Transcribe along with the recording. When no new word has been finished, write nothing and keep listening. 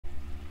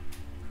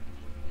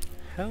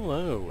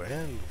Hello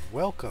and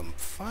welcome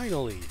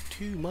finally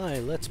to my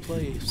Let's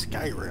Play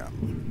Skyrim.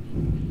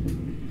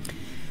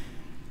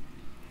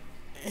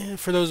 And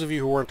for those of you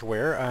who weren't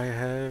aware, I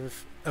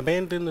have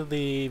abandoned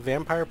the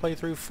vampire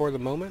playthrough for the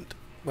moment.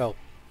 Well,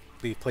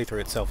 the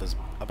playthrough itself is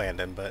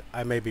abandoned, but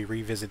I may be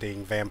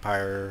revisiting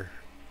vampire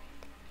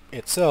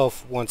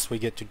itself once we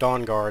get to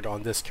Dawnguard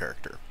on this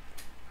character.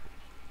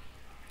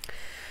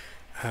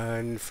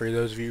 And for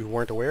those of you who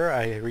weren't aware,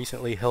 I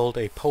recently held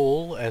a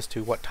poll as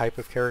to what type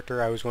of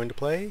character I was going to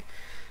play.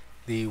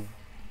 The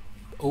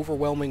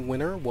overwhelming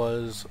winner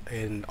was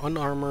an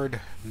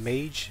unarmored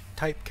mage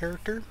type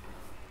character.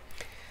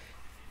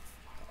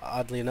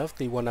 Oddly enough,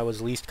 the one I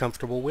was least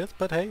comfortable with,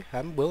 but hey,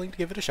 I'm willing to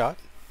give it a shot.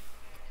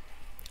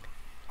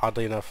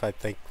 Oddly enough, I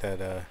think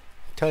that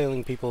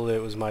telling people that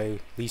it was my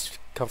least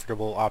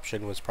comfortable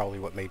option was probably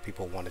what made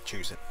people want to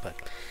choose it, but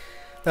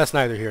that's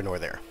neither here nor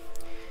there.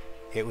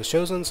 It was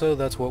chosen, so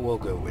that's what we'll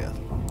go with.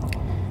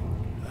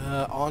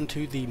 On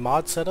to the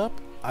mod setup.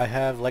 I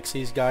have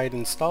Lexy's guide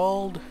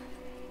installed,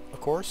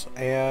 of course,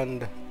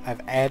 and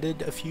I've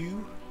added a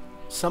few,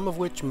 some of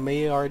which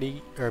may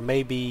already or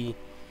may be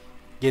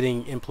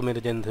getting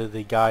implemented into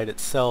the guide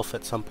itself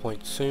at some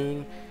point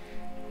soon.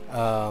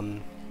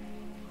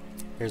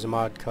 There's a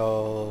mod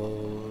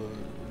called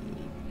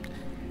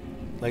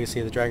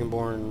Legacy of the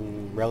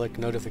Dragonborn Relic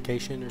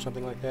Notification or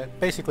something like that.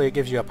 Basically, it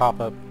gives you a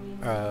pop-up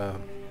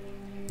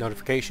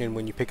notification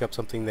when you pick up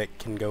something that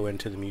can go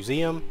into the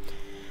museum,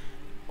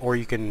 or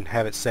you can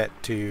have it set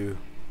to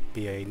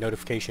be a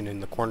notification in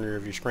the corner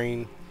of your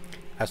screen.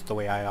 That's the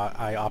way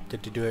I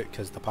opted to do it,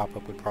 because the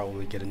pop-up would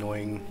probably get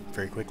annoying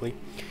very quickly.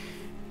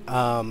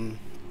 I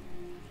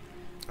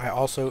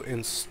also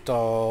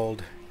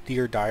installed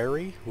Dear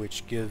Diary,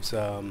 which gives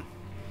a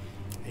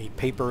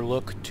paper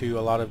look to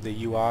a lot of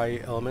the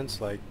UI elements,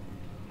 like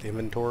the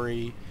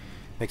inventory.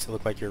 Makes it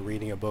look like you're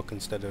reading a book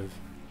instead of,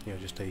 you know,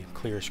 just a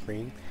clear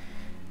screen.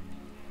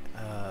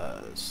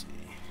 Let's see,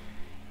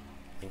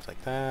 things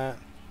like that.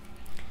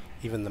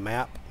 Even the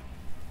map.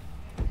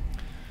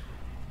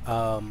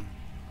 So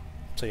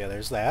yeah,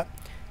 there's that.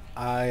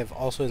 I've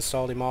also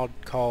installed a mod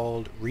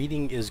called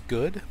Reading is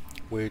Good,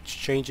 which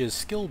changes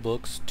skill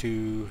books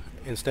to,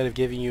 instead of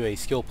giving you a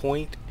skill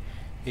point,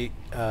 it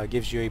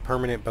gives you a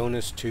permanent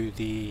bonus to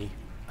the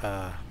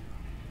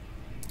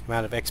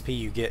amount of XP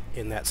you get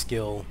in that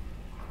skill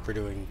for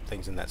doing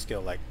things in that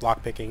skill, like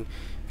lockpicking.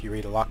 If you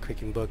read a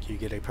lockpicking book, you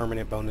get a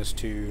permanent bonus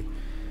to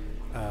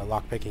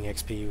lockpicking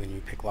XP when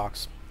you pick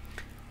locks.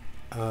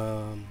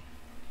 I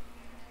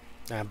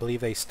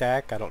believe they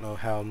stack. I don't know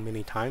how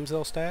many times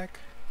they'll stack,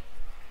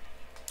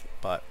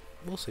 but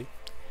we'll see.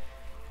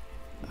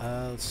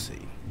 Let's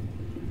see.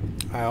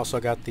 I also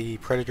got the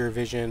Predator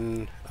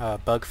Vision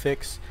bug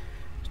fix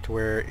to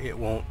where it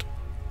won't,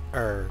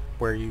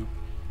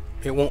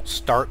 it won't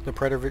start the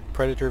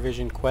Predator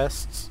Vision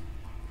quests,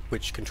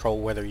 which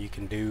control whether you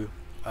can do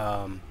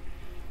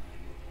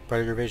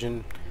Predator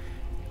Vision,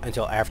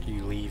 until after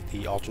you leave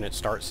the alternate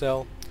start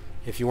cell.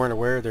 If you weren't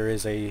aware, there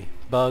is a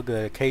bug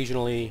that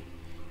occasionally,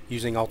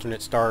 using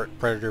alternate start,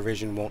 Predator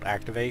Vision won't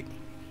activate.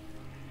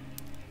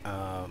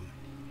 And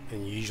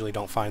you usually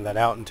don't find that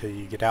out until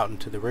you get out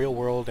into the real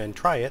world and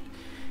try it,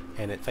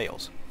 and it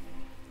fails.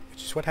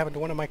 Which is what happened to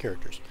one of my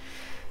characters.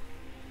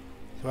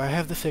 So I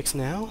have the fix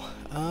now.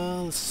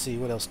 Let's see,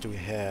 what else do we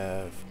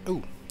have?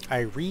 Oh, I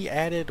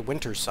re-added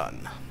Winter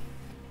Sun.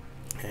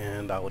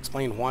 And I'll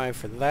explain why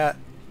for that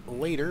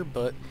later,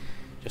 but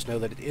just know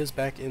that it is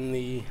back in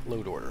the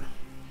load order.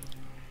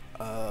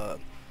 I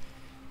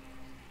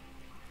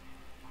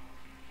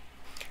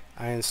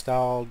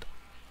installed,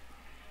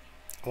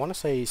 I want to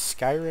say,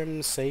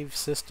 Skyrim Save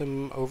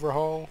System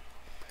Overhaul,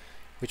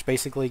 which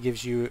basically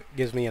gives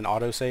me an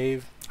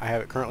autosave. I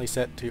have it currently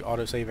set to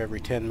autosave every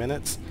 10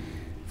 minutes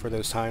for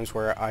those times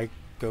where I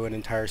go an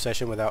entire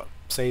session without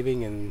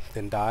saving and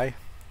then die.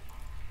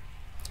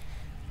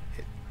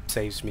 It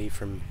saves me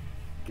from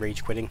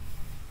rage quitting.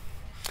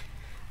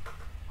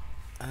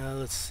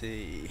 Let's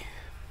see.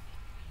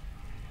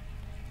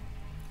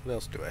 What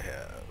else do I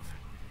have?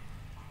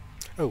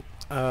 Oh,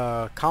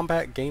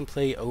 combat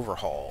gameplay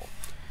overhaul.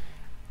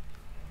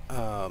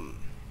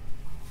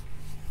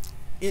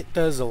 It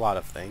does a lot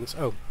of things.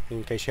 Oh,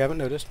 in case you haven't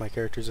noticed, my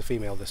character's a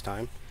female this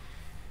time.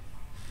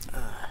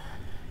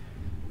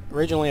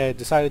 Originally I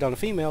decided on a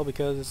female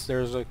because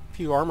there's a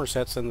few armor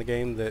sets in the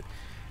game that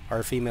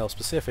are female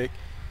specific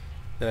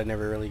that I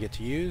never really get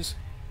to use.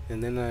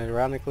 And then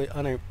ironically,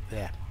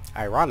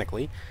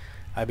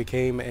 I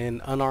became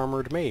an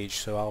unarmored mage,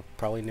 so I'll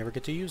probably never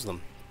get to use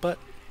them. But,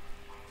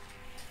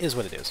 is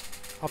what it is.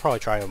 I'll probably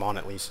try them on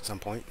at least at some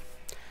point.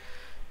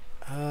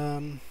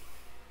 Let me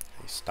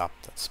stop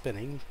that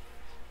spinning.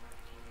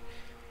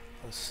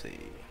 Let's see.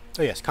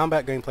 Oh yes,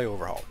 combat gameplay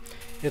overhaul.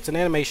 It's an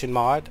animation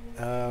mod.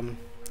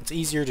 It's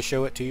easier to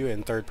show it to you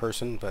in third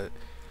person, but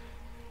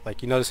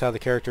like, you notice how the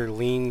character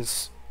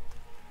leans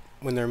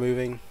when they're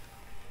moving?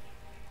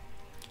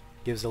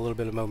 Gives a little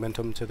bit of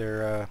momentum to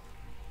their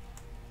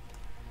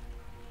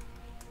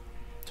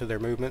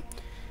movement.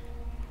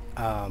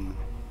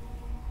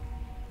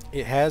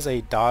 It has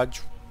a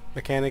dodge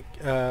mechanic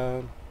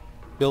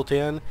built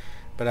in,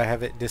 but I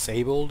have it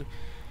disabled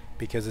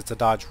because it's a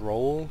dodge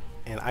roll,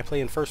 and I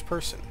play in first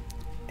person.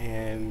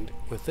 And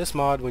with this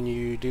mod, when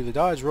you do the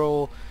dodge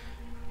roll,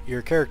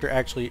 your character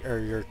actually, or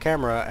your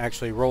camera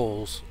actually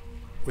rolls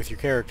with your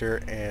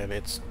character, and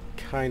it's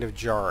kind of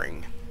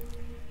jarring.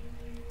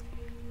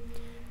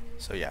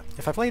 So yeah,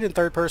 if I played in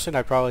third person,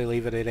 I'd probably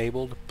leave it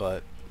enabled,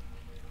 but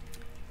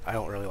I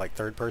don't really like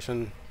third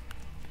person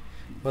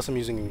unless I'm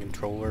using a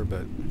controller.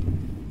 But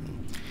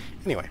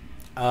anyway,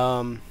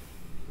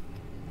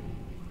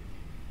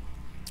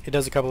 it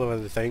does a couple of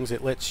other things.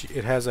 It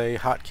has a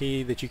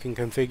hotkey that you can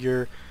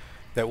configure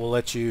that will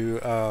let you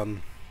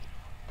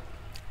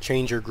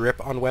change your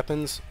grip on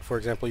weapons. For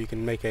example, you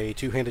can make a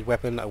two-handed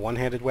weapon a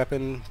one-handed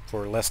weapon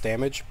for less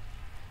damage.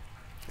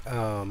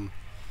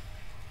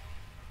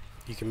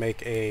 You can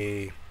make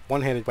a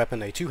one-handed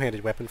weapon a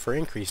two-handed weapon for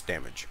increased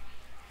damage.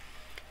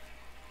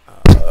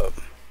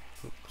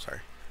 Sorry.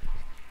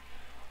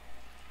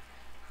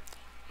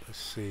 Let's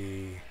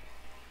see.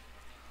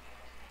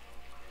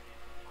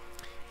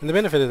 And the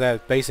benefit of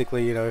that,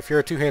 basically, you know, if you're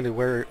a two-handed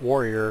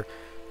warrior,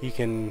 you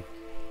can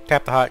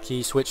tap the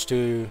hotkey, switch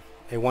to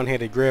a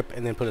one-handed grip,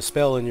 and then put a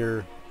spell in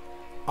your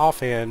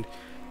offhand,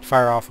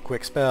 fire off a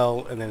quick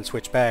spell, and then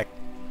switch back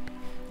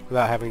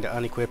without having to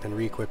unequip and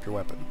re-equip your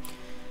weapon.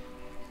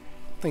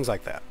 Things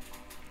like that.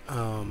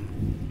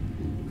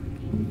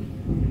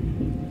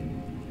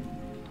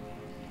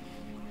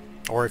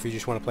 Or if you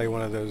just want to play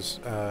one of those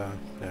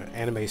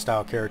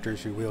anime-style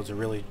characters who wields a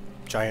really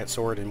giant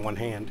sword in one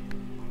hand,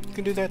 you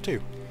can do that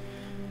too.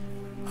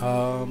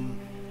 But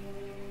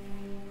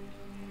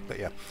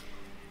yeah,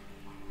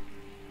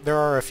 there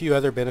are a few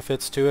other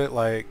benefits to it,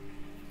 like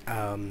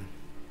you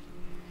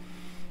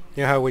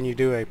know how when you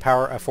do a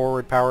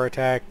forward power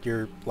attack,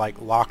 you're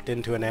like locked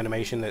into an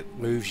animation that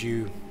moves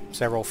you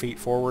several feet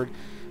forward.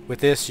 With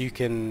this, you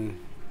can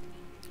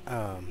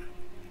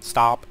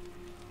stop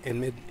in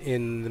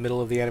the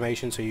middle of the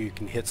animation, so you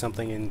can hit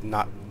something and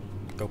not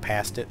go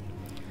past it.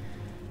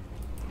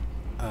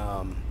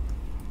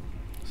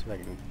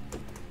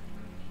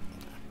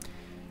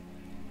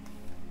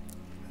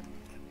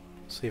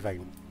 See if I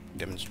can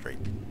demonstrate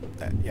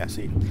that. Yeah,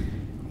 see,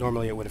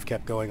 normally it would have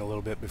kept going a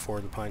little bit before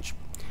the punch.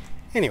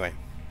 Anyway,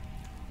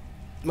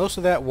 most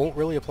of that won't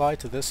really apply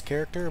to this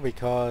character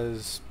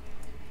because,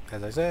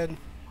 as I said,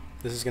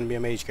 this is going to be a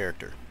mage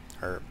character.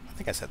 Or, I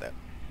think I said that.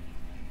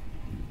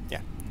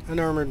 Yeah, an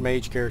armored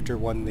mage character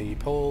won the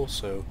poll,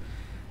 so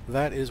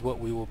that is what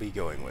we will be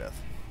going with.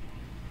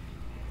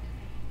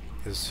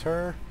 This is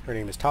her. Her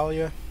name is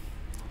Talia.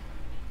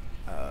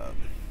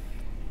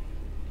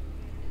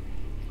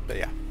 But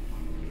yeah.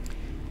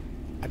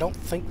 I don't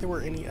think there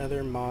were any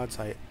other mods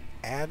I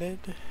added.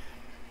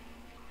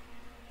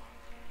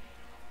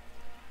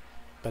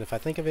 But if I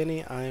think of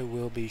any, I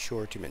will be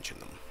sure to mention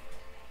them.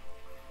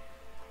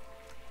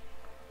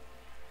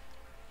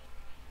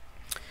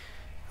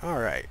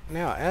 Alright,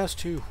 now as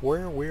to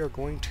where we are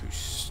going to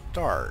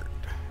start.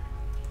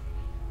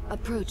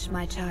 Approach,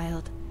 my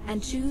child,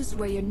 and choose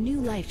where your new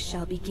life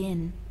shall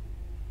begin.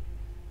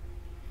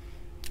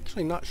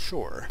 Actually, not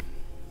sure.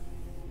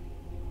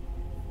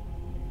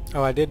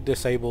 Oh, I did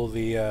disable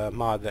the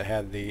mod that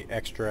had the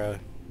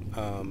extra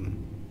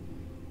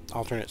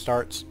alternate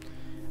starts.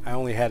 I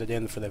only had it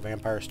in for the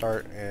vampire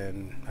start,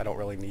 and I don't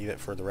really need it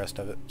for the rest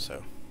of it,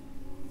 so.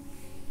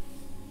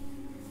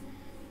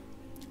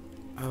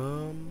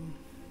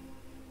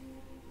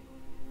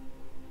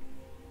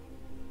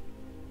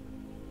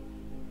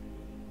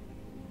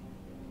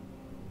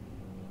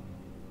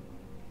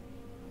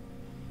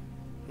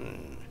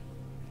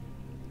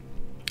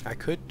 I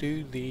could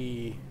do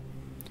the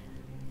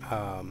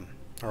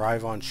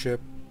arrive on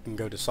ship and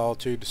go to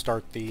Solitude to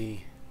start the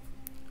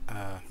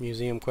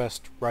museum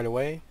quest right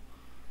away.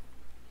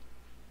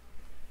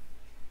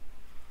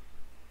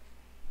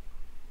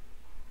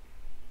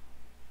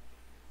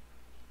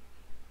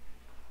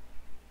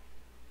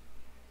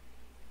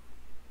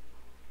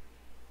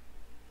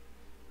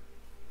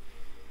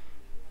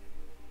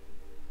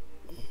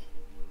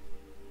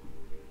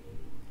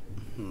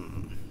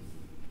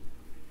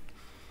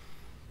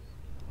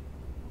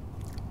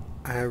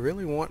 I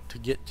really want to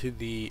get to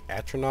the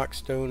Atronach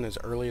stone as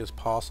early as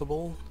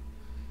possible.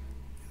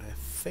 And I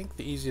think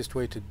the easiest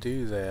way to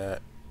do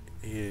that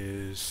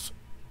is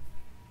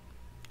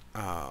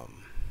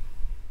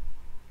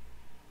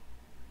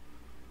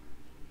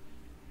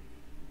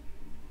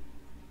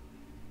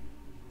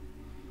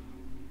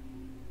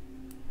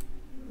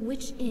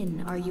Which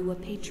inn are you a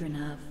patron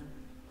of?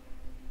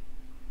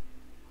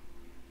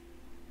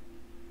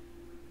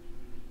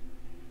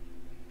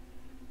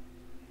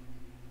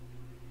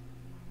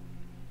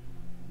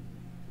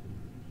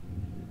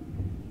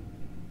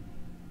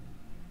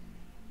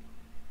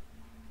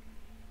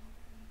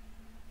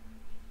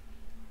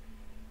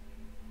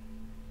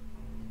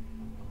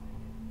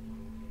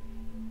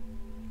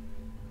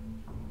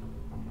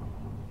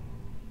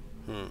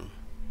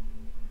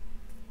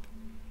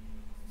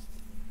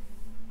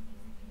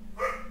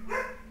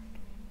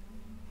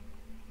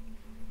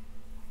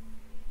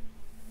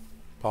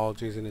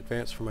 Apologies in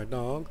advance for my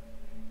dog.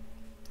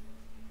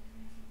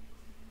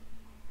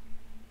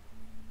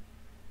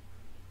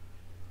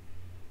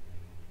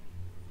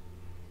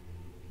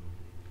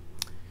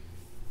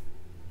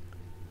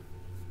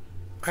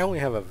 I only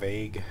have a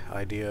vague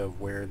idea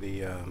of where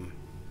the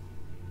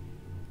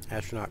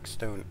Astronaut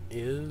Stone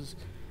is.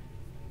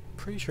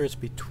 Pretty sure it's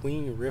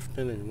between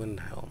Riften and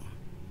Windhelm.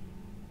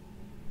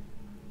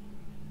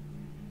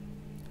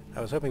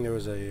 I was hoping there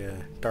was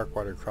a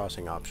Darkwater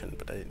crossing option,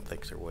 but I didn't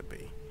think there would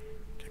be.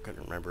 I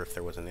couldn't remember if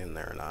there was an inn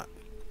there or not.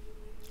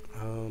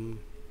 I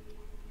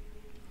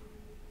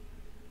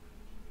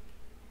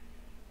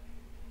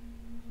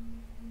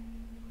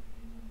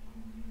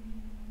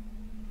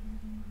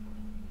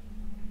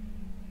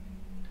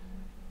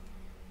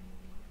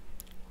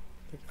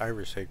think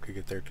Irish Head could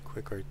get there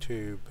quicker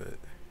too, but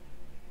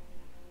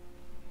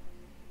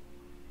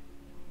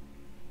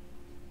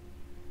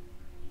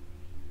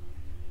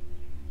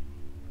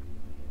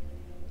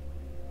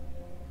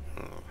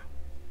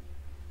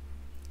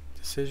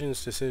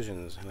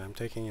decisions, and I'm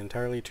taking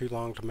entirely too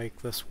long to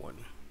make this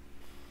one.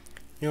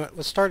 You know what,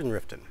 let's start in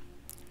Riften.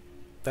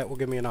 That will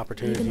give me an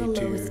opportunity Even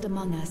the lowest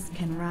among us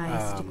can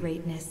rise to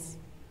greatness.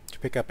 To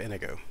pick up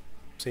Inigo.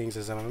 Seeing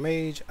as I'm a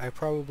mage, I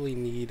probably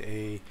need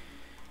a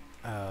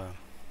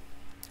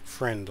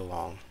friend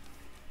along.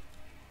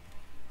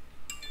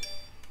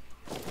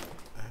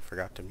 I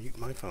forgot to mute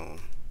my phone.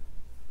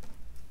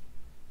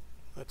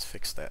 Let's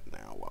fix that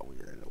now while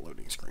we are in the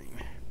loading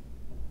screen.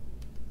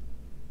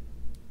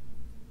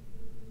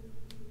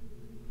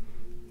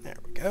 There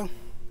we go.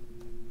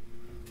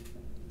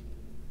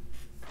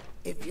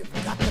 If you've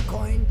got the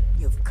coin,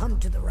 you've come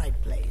to the right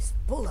place.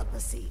 Pull up a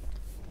seat.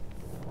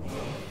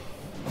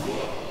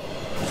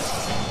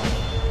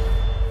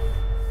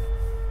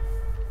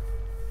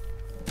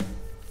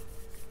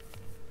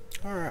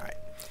 Alright.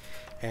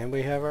 And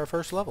we have our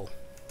first level.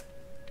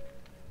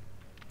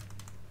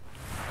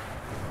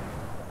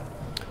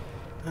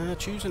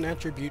 Choose an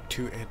attribute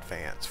to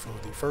advance. For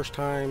the first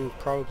time,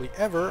 probably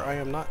ever, I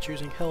am not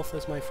choosing health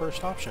as my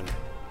first option.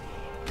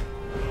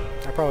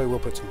 I probably will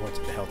put some points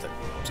into health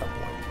at some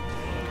point.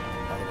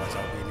 Otherwise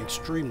I'll be an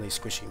extremely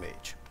squishy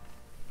mage.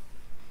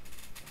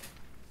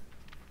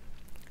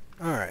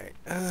 Alright,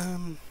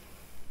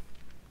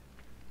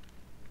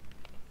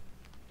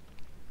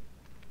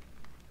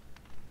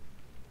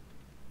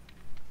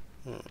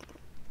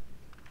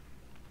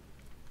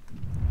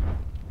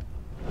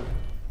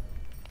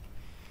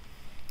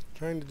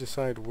 trying to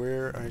decide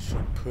where I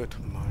should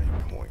put my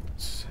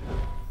points.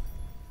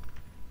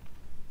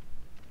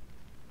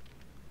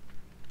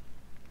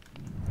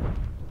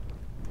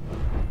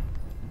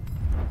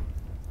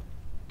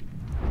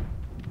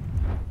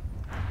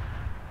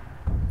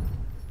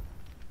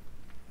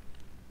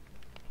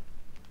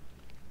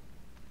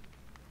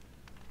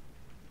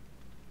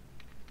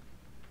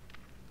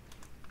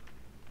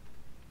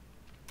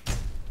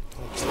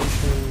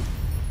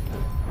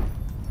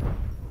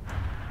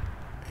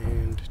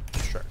 And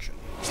destruction.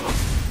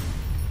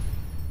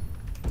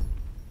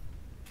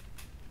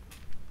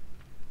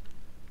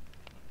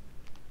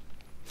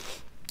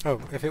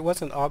 Oh, if it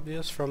wasn't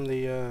obvious from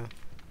the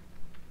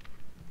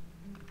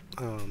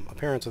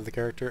appearance of the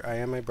character, I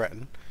am a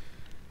Breton.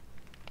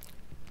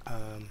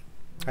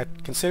 I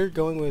considered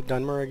going with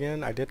Dunmer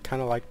again. I did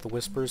kind of like the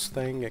Whispers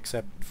thing,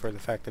 except for the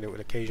fact that it would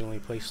occasionally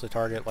place the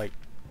target like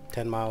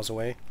 10 miles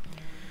away.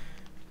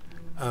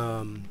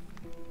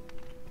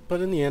 But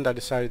in the end, I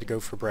decided to go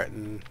for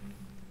Breton.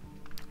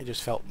 It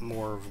just felt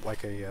more of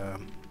like a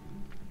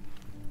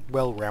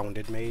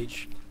well-rounded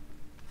mage.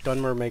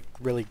 Dunmer make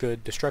really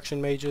good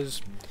destruction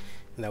mages,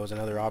 and that was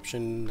another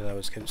option that I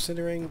was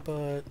considering,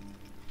 but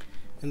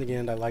in the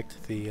end I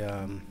liked the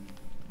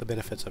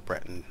benefits of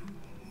Breton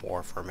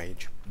more for a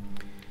mage.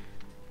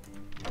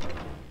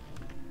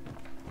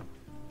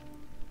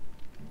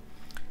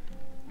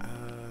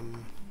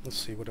 Let's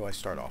see, what do I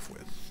start off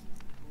with?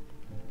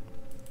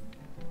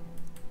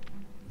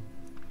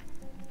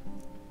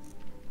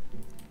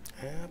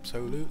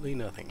 Absolutely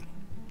nothing,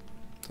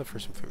 except for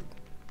some food.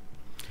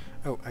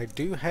 Oh, I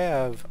do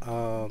have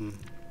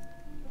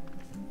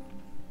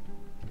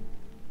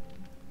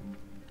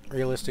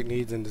realistic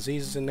needs and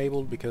diseases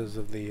enabled because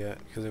of the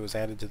because it was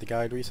added to the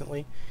guide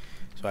recently.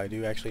 So I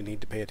do actually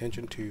need to pay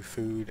attention to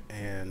food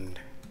and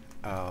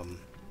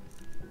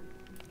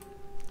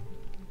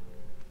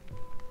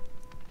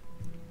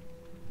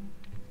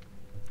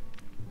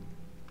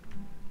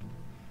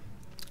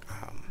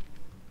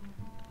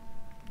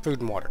food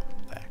and water.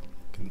 I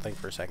couldn't think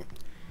for a second.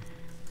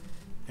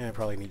 And I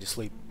probably need to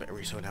sleep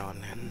every so now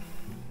and then.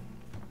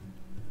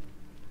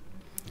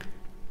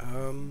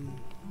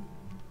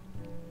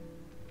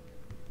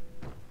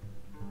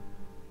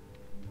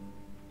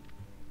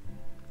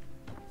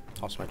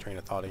 Lost my train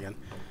of thought again.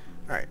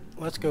 Alright,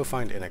 let's go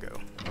find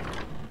Inigo.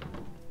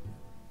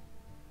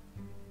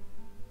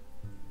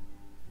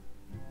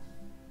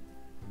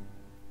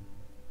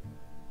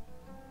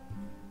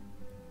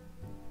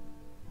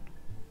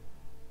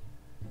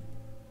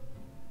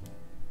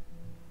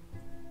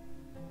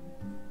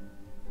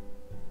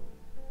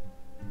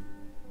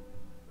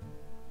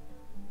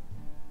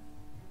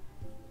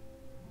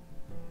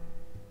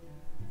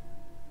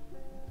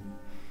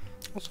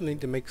 Also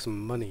need to make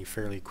some money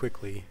fairly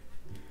quickly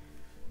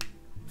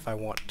if I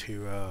want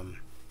to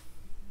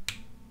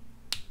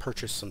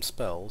purchase some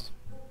spells.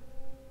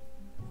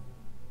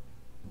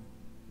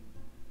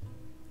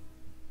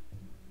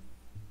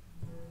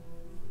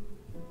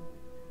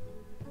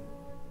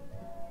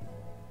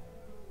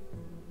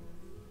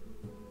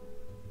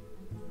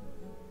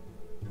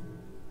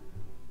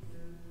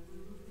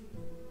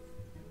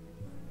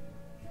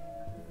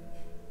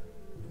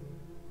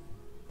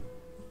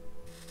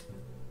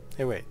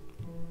 Hey, wait.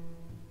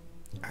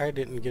 I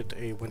didn't get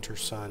a Winter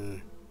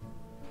Sun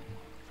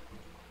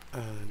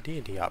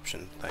D&D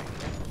option thing.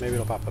 Maybe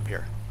it'll pop up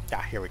here.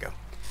 Yeah, here we go.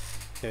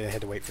 Maybe I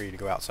had to wait for you to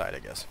go outside, I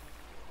guess.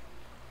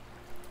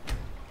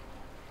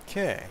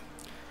 Okay.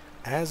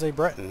 As a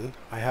Breton,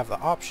 I have the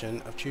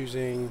option of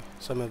choosing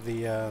some of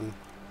the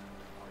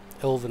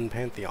Elven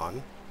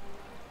Pantheon.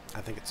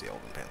 I think it's the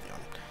Elven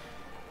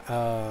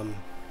Pantheon.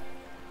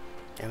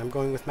 And I'm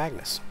going with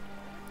Magnus.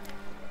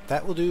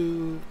 That will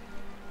do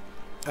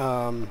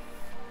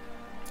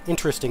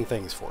interesting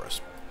things for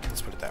us.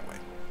 Let's put it that way.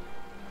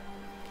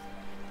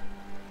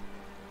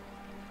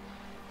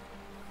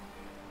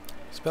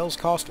 Spells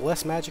cost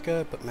less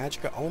magicka, but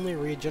magicka only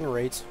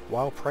regenerates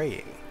while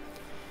praying.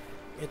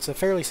 It's a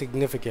fairly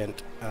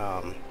significant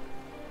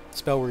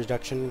spell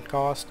reduction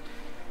cost,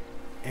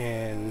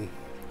 and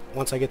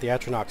once I get the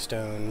Atronach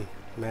Stone,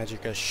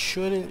 magicka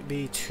shouldn't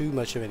be too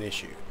much of an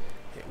issue.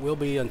 It will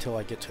be until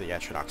I get to the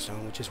Atronach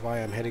Stone, which is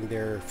why I'm heading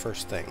there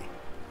first thing.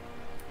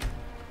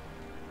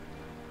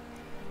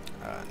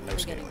 No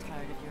scaling. Getting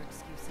tired of your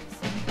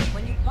excuses.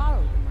 When you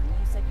borrowed the money,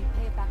 you said you'd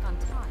pay it back on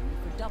time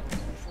for double the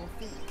usual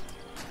fee.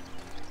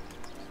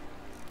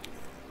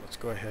 Let's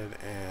go ahead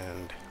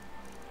and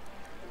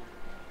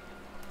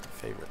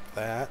favorite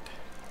that.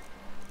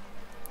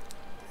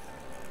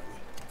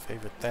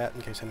 Favorite that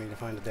in case I need to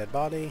find a dead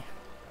body.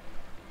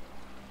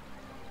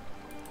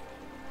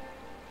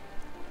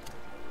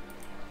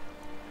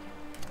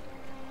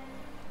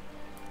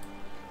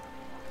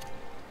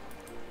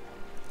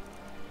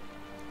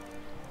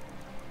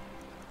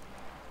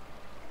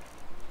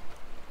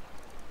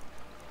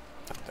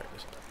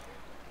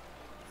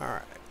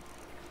 Alright. I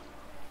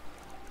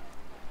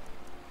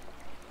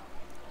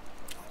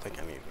don't think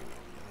I need any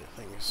other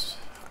things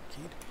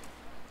hotkeyed.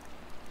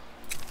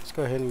 Let's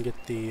go ahead and get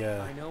the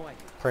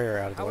prayer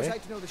out of the way. How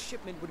was I to know the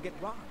shipment would get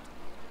robbed?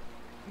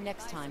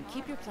 Next time,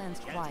 keep your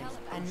plans quiet,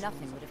 and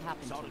nothing would have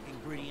happened to you.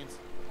 Ingredients.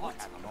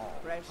 What?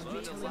 Fresh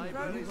meat and rocket.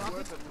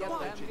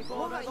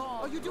 Why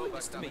are you doing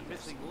this to me?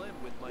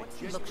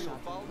 Look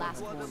sharp,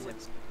 last warning.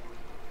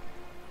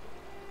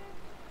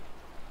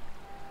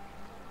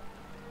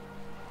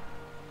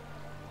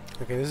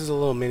 Okay, this is a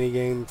little mini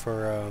game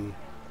for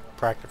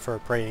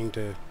praying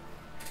to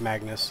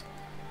Magnus.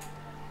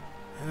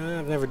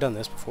 I've never done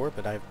this before,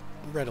 but I've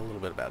read a little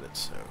bit about it,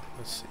 so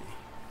let's see.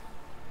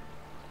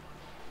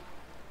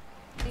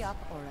 Pay up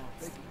or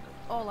else.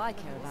 All I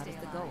care about is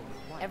the goal.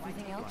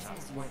 Everything else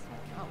is worth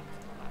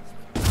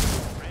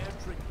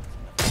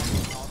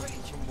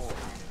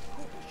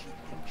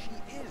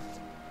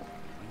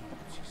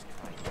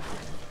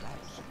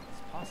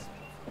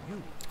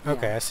it.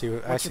 Okay, I see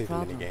the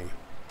mini game.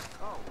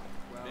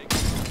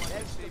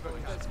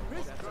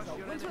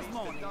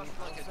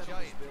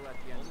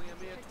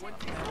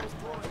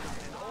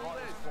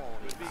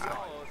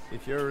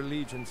 If your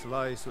allegiance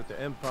lies with the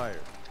Empire,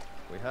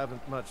 we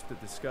haven't much to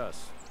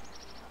discuss.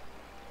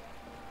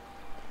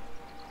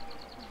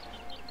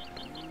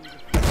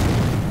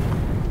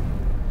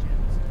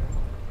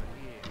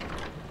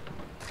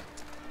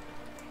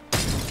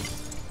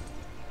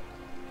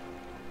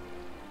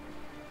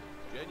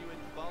 Genuine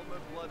Balmer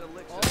blood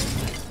elixir.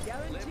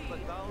 Guaranteed, Live for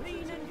thousands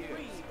clean and of years.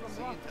 free from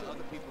See rot. to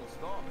other people's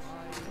thoughts.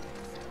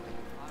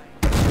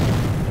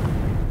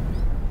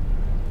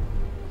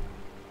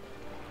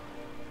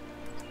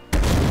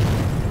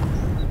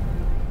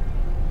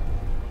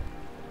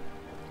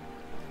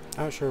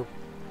 Not sure.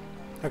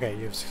 Okay,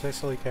 you've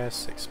successfully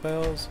cast 6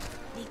 spells.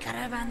 The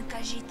caravan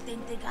Khajiit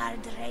think they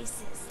guard the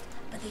races,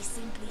 but they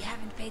simply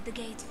haven't paid the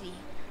gate fee.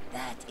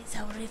 That is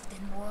how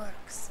Riften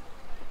works.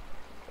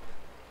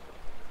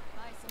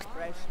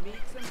 Fresh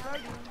meats and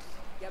produce.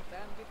 Get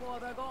them before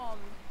they're gone.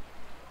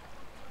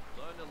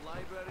 Learn a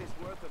library's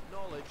worth of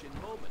knowledge in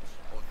moments,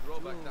 or throw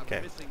back that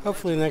Okay, missing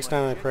hopefully legend next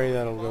time I like pray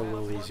Genuine that'll go a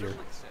Balmer little blood easier.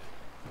 elixir.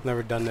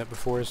 Never done that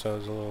before, so it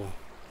was a little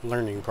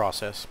learning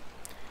process.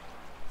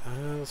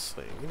 Let's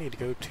see, we need to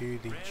go to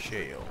the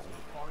jail.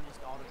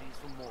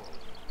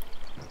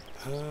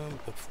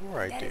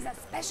 Before I There do, is a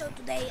special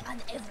today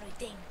on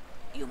everything.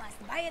 You must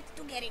buy it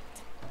to get it.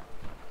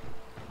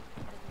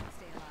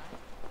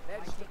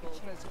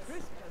 Vegetables as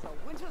crisp as a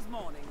winter's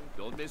morning.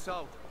 Don't miss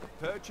out.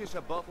 Purchase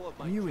a bottle of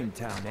my New in Genuine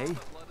town, Balmer eh?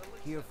 blood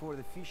elixir. Here for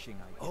the fishing,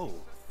 I guess. Oh,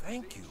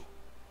 thank you.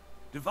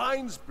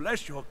 Divines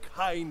bless your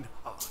kind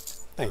heart.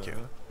 thank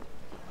you.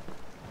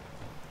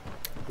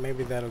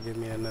 Maybe that'll give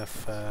me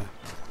enough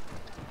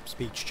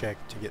speech check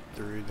to get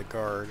through the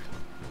guard.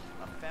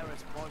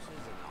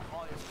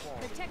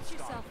 Protect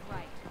yourself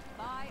right.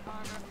 Buy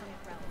armor from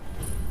Relic.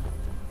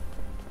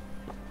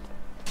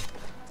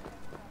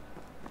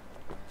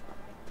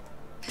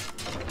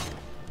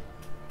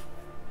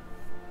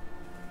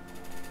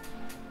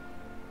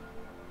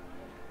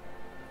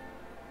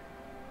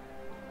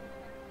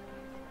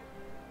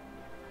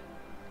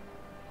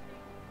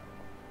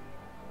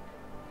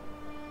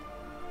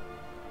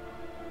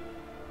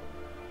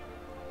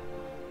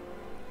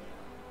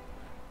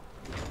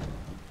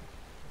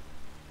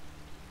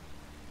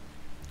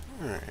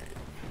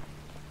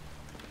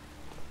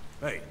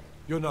 Hey,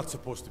 you're not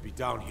supposed to be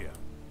down here.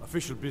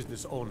 Official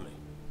business only.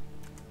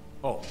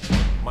 Oh,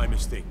 my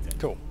mistake then.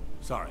 Cool.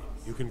 Sorry,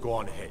 you can go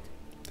on ahead.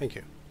 Thank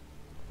you.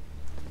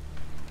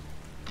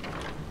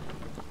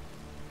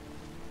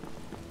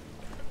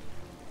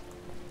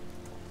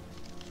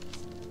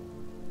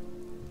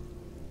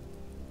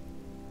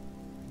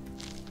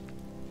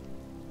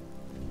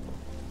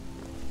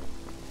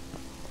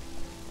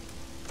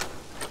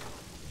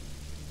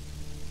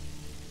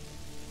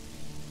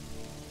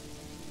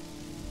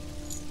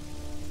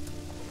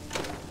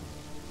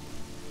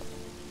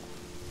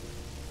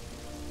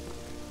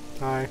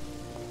 Hi.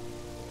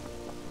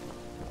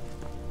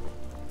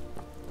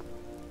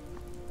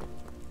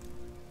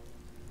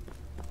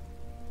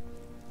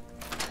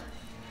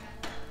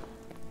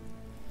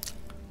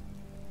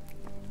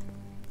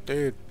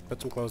 Dude, put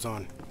some clothes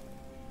on.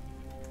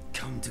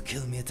 Come to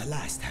kill me at the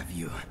last, have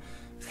you?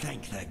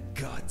 Thank the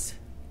gods.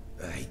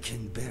 I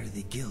can bear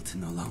the guilt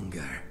no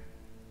longer.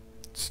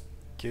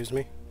 Excuse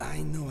me?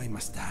 I know I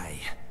must die.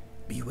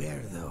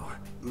 Beware, though.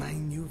 My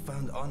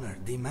newfound honor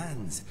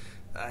demands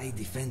I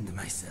defend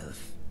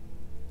myself.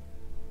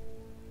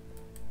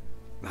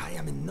 I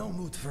am in no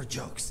mood for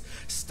jokes.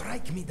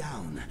 Strike me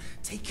down.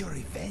 Take your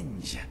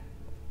revenge.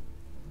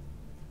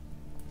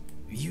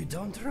 You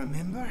don't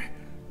remember?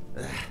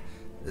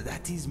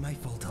 That is my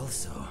fault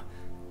also.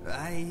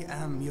 I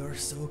am your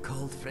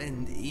so-called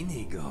friend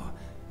Inigo.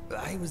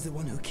 I was the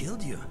one who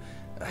killed you.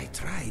 I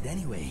tried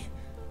anyway.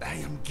 I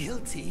am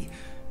guilty.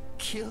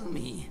 Kill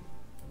me.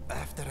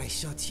 After I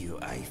shot you,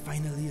 I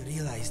finally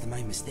realized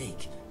my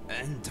mistake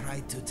and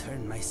tried to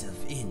turn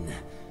myself in.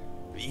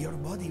 Your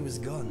body was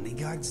gone. The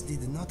guards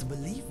did not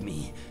believe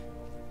me.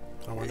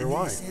 I wonder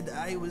why. They said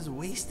I was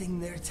wasting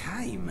their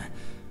time.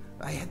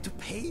 I had to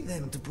pay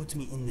them to put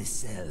me in this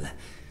cell.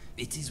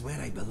 It is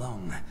where I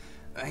belong.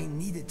 I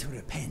needed to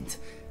repent.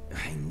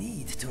 I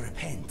need to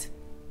repent.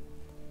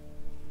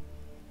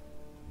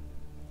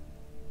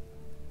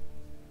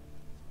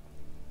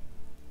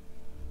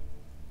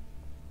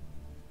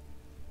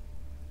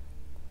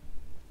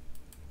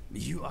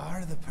 You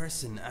are the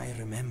person I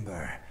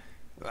remember.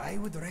 I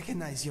would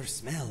recognize your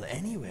smell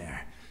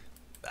anywhere.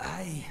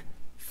 I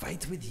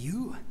fight with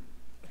you.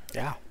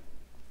 Yeah.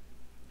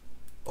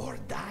 Or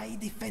die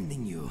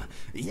defending you.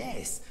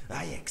 Yes,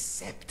 I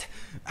accept.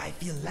 I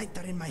feel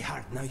lighter in my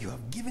heart now you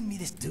have given me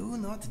this. Do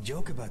not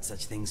joke about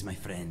such things, my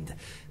friend.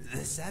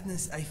 The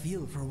sadness I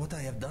feel for what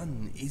I have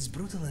done is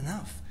brutal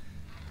enough.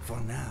 For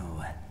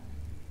now.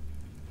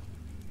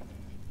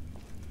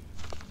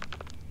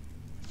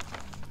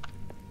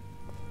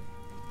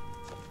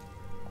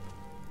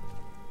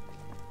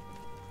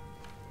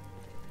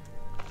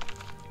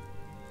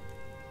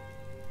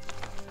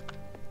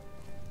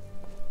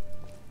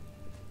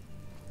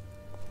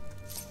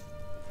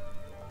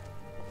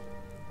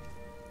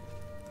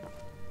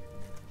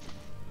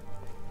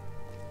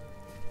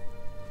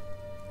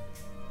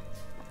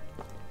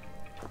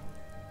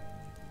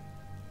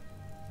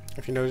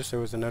 If you notice, there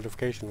was a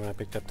notification when I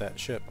picked up that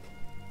ship.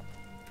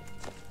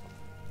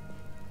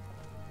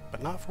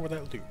 But not for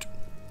that loot.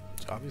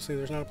 So obviously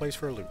there's not a place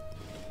for a loot.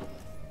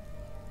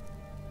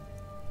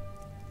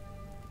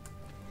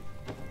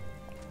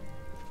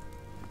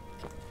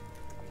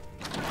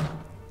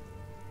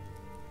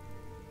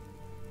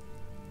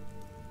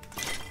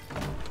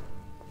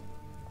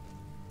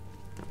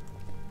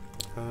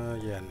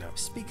 Yeah, no.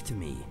 Speak to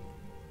me.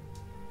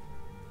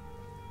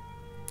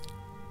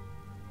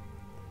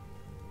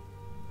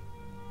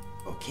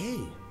 Okay,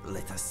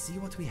 let us see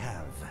what we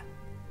have.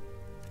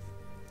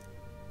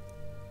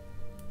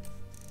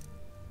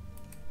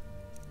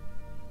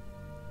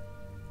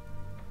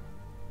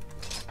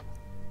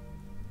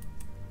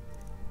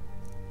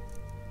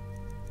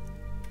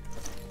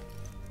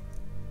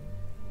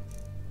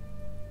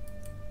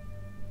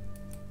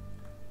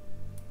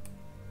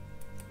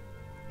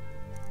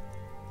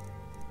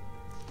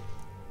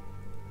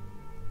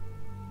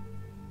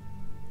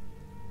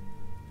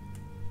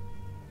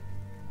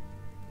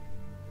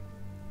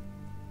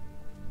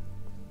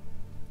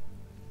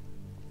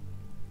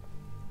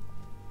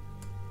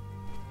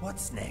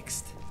 What's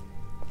next?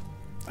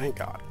 Thank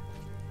God.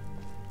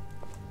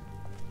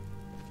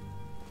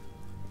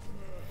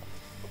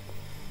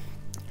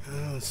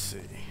 Let's see.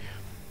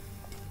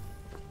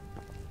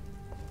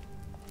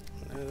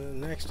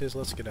 Next is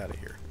let's get out of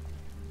here.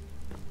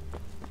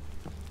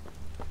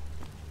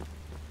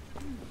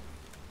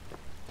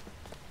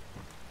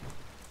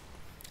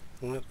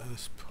 Let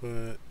us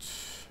put...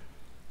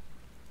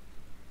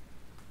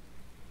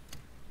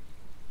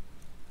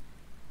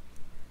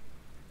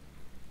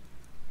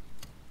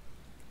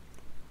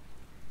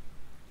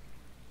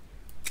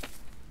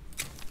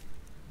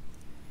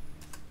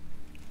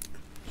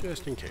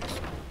 just in case.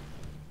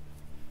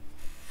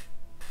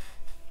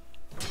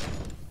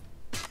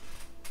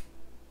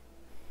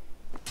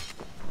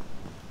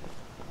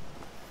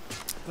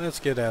 Let's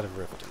get out of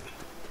Riften.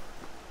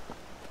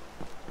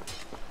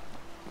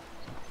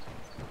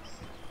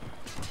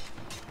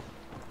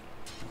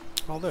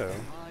 Although...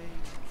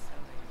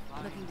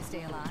 Looking to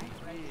stay alive?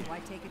 Why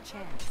take a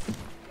chance?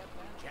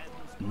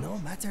 No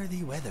matter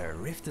the weather,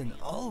 Riften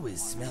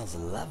always smells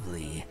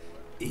lovely.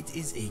 It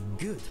is a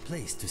good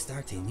place to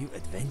start a new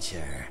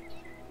adventure.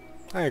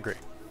 I agree.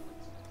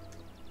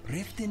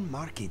 Riften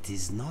Market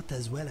is not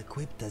as well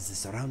equipped as the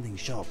surrounding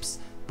shops,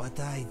 but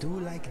I do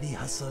like the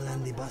hustle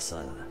and the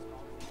bustle.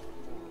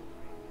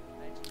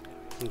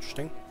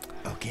 Interesting.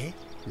 Okay,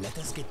 let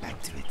us get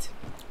back to it.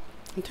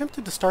 I'm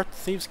tempted to start the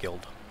Thieves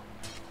Guild.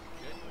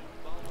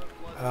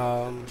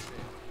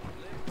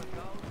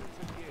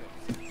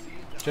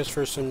 Just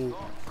for some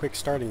quick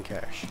starting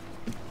cash.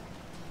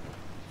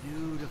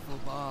 Beautiful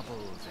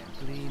baubles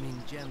and gleaming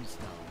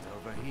gemstones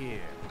over here.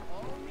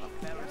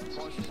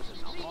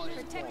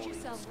 Protect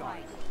yourself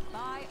right.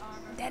 Buy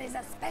armor. There is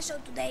a special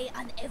today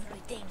on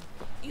everything.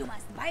 You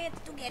must buy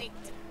it to get it.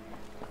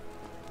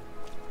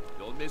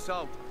 Don't miss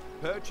out.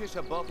 Purchase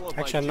a bottle of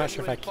Actually, I'm not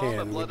sure if I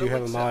can. We do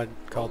have a mod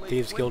called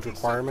Thieves Guild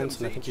Requirements,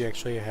 and I think you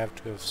actually have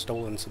to have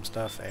stolen some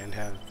stuff and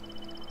have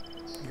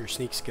your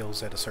sneak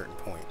skills at a certain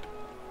point.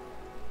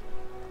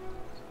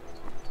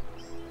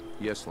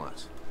 Yes,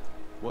 lass.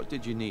 What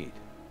did you need?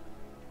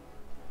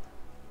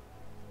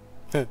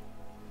 I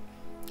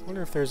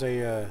wonder if there's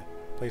a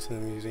place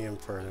in the museum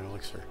for an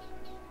elixir.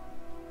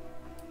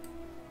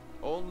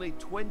 Only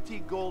 20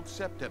 gold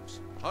septims.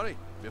 Hurry,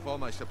 before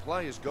my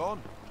supply is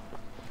gone.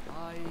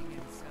 Buying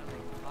and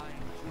selling fine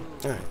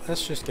jewels. Alright,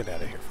 let's just get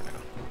out of here for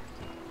now.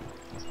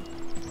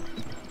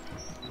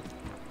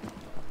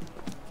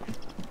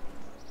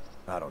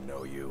 I don't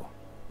know you.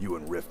 You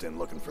and Riften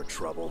looking for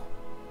trouble?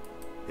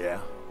 Yeah?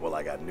 Well,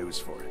 I got news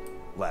for you.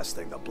 Last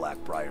thing the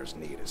Blackbriars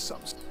need is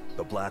some...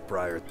 The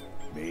Blackbriar...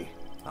 Me?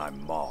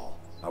 I'm Maul.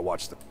 I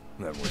watch the...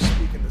 Then we're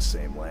speaking the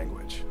same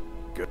language.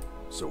 Good.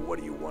 So what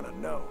do you want to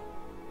know?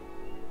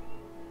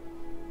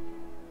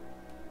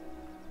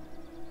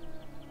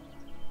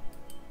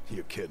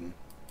 You kidding?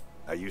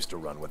 I used to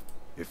run with...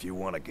 If you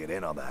want to get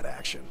in on that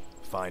action,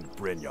 find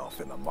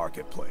Brynjolf in the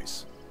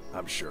marketplace.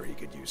 I'm sure he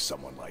could use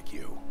someone like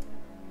you.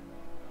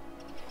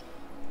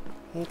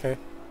 Okay.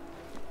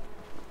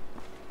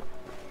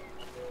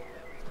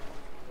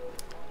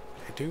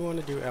 I do want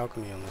to do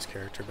alchemy on this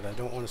character, but I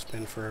don't want to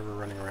spend forever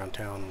running around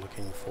town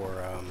looking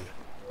for,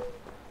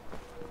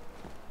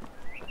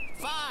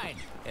 Fine!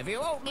 If you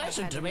won't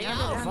listen to me,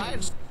 I'll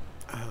find...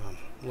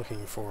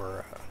 looking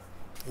for,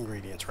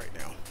 ingredients right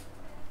now.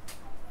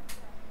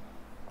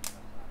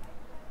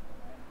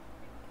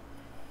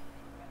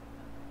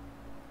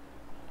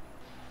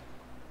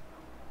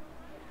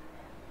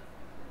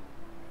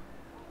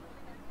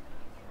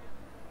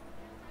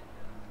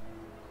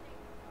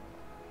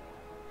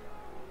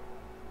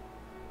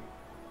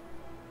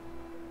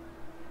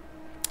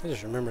 I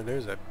just remember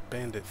there's a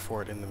bandit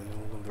fort in the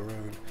middle of the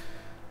road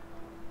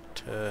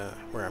to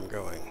where I'm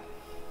going.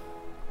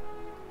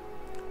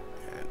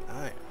 And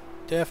I'm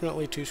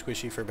definitely too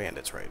squishy for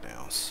bandits right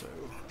now, so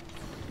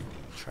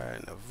try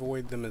and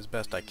avoid them as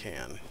best I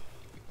can.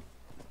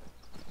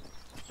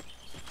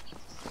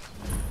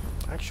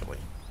 Actually,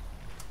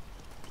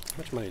 how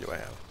much money do I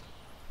have?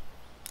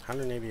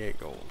 188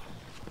 gold.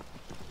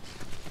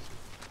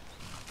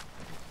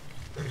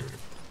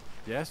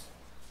 Yes?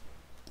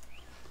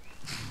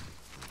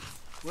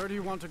 Where do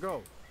you want to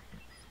go?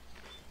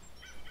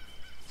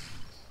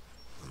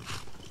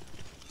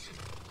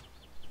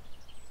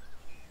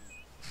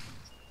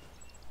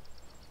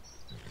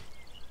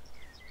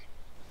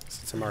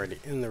 Since I'm already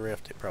in the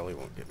rift, it probably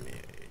won't give me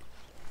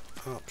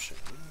a option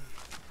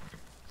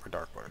for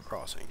Darkwater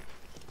Crossing.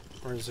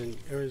 Or is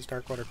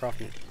Darkwater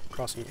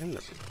Crossing in the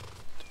rift?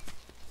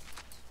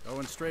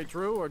 Going straight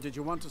through, or did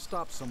you want to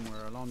stop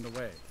somewhere along the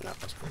way? No,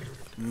 let's go.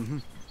 Mm-hmm.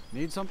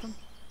 Need something?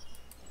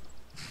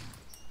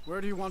 Where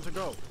do you want to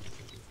go?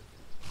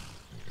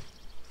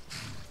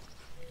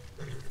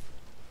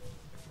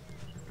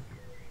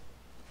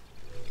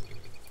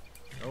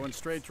 Going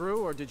straight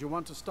through, or did you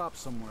want to stop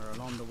somewhere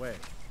along the way?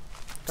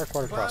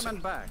 Darkwater Crossing. Climb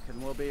and back,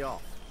 and we'll be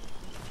off.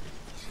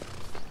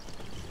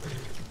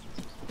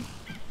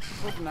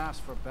 Couldn't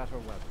ask for better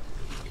weather.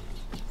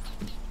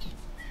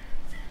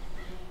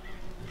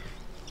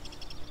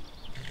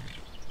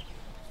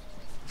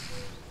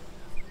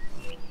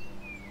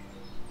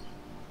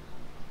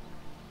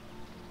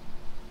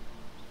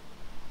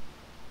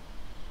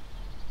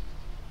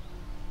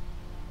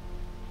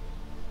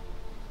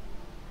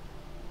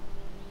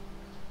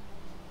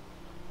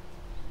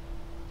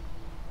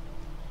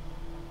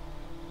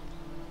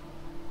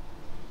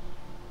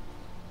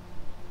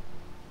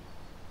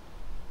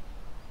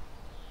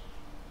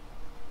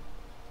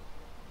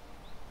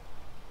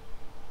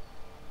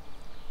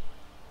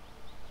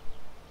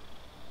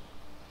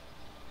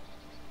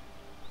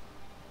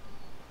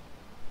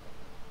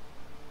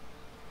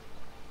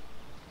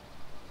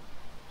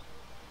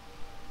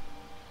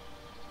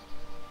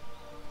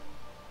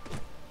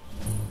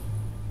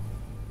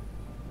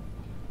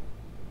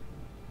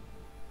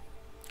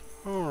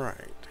 Alright.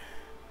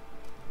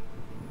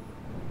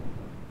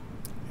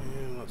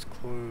 And let's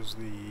close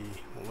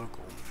the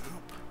local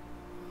map.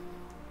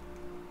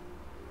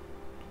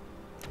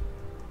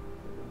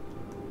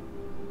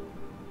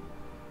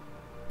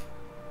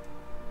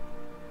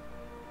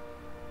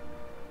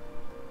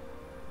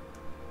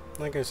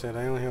 Like I said,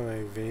 I only have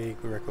a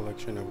vague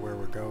recollection of where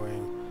we're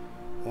going.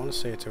 I want to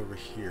say it's over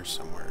here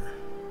somewhere.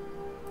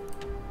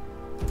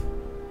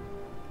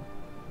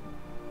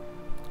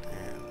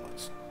 And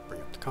let's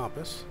bring up the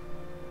compass.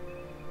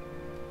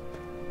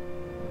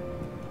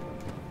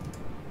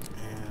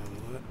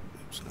 And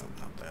oops, no,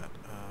 not that.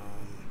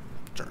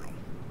 Journal.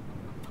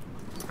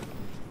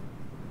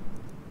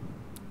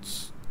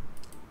 Let's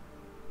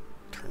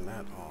turn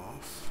that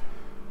off.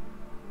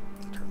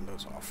 Turn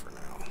those off for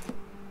now.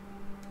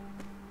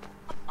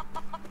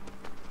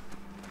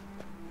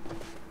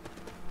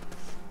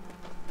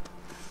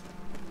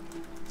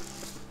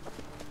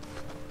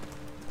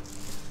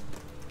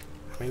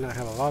 I may not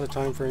have a lot of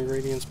time for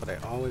ingredients, but I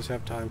always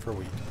have time for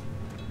wheat.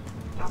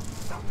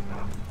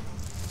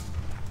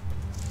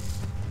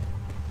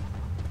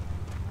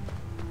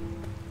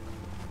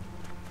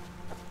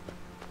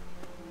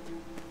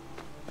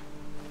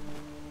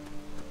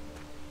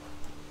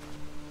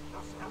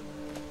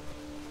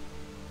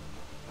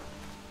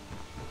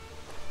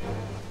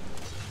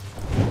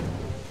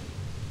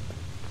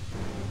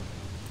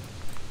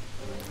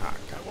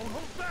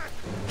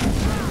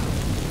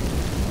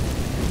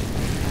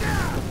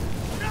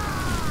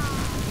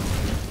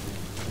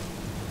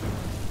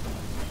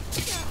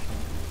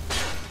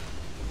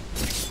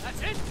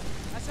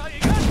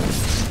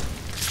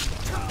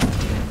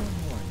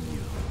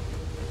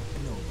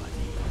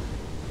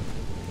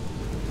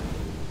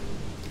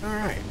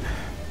 Alright.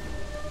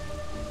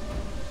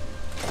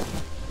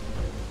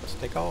 Let's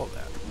take all of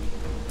that.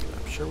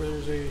 I'm sure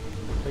there's a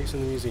place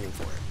in the museum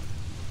for it.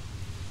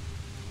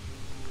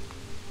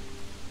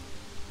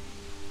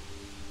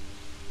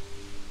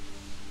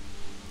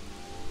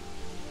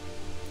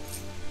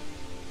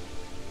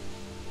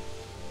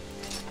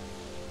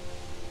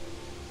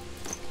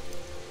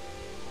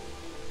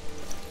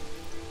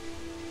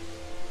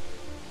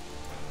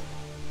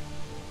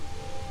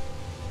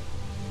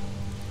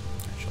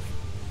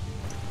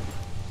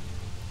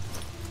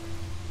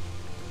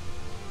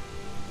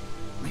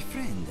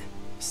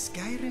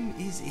 Skyrim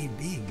is a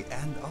big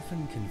and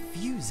often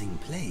confusing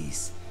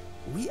place.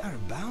 We are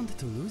bound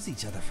to lose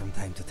each other from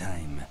time to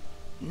time.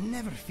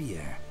 Never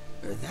fear.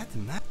 That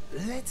map,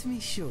 let me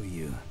show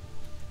you.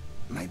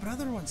 My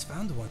brother once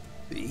found one.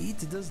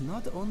 It does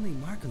not only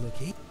mark a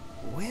location.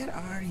 Where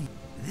are you?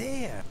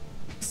 There.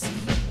 See,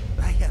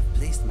 I have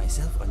placed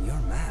myself on your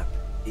map.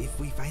 If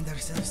we find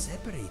ourselves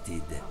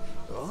separated,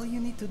 all you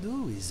need to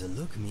do is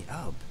look me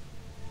up.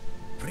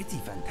 Pretty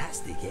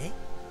fantastic, eh?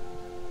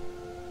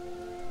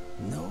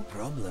 No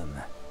problem.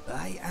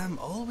 I am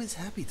always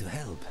happy to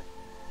help.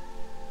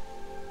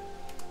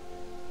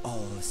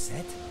 All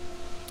set?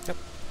 Yep.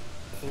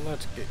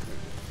 Let's get moving.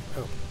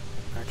 Oh,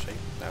 actually,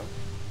 no.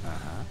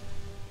 Uh-huh.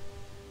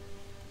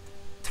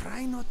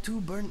 Try not to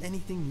burn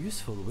anything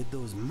useful with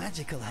those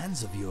magical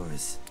hands of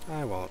yours.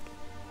 I won't.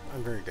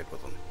 I'm very good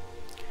with them.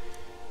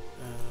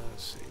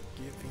 Let's see.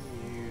 Giving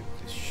you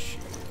the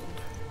shield.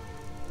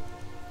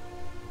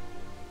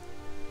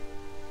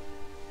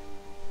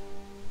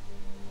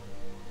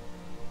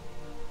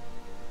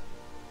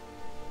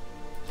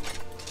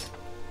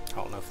 I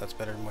don't know if that's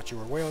better than what you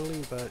were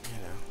wielding, but, you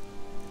know.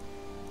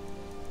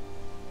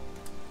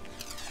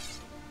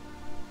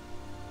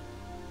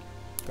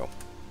 Go.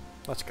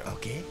 Let's go.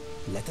 Okay,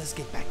 let us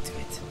get back to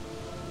it.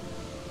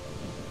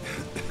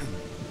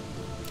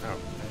 Oh,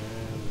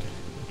 and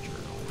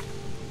journal.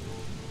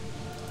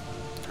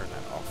 Turn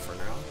that off for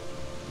now.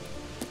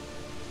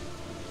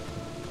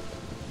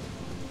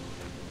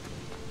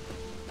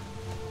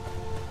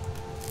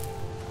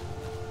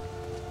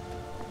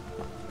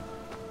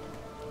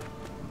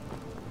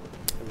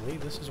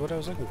 This is what I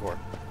was looking for.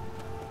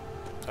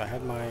 So I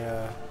had my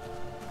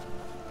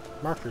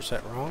marker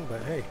set wrong,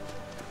 but hey,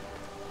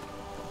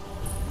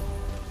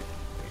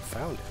 we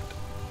found it.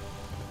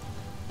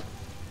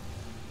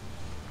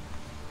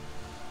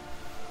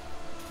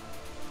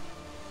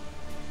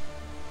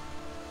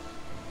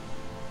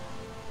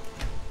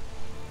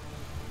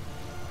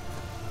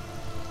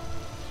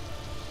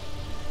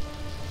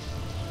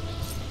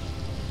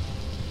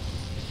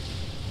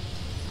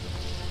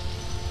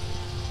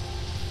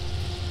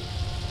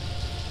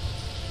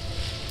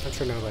 I'm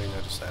sure nobody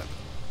noticed that.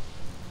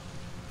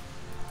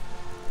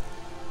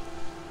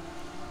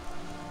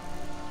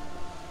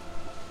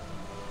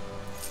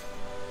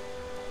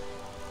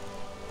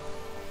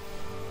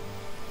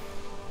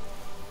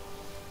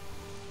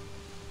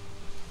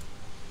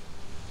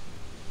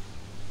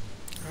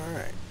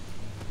 Alright.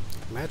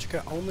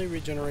 Magicka only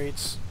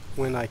regenerates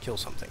when I kill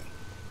something.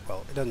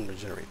 Well, it doesn't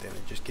regenerate then,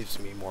 it just gives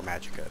me more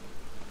Magicka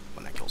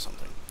when I kill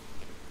something.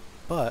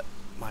 But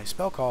my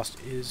spell cost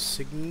is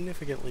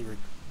significantly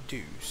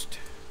reduced.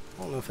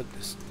 I don't know if it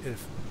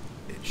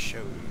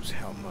shows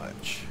how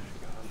much.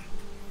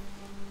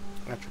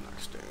 Hang on. Atronach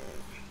Stone.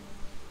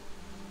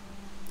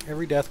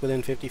 Every death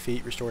within 50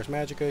 feet restores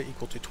Magicka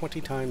equal to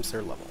 20 times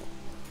their level.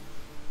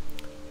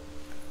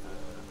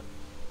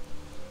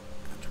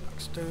 Atronach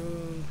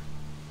Stone.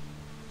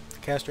 If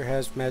the caster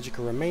has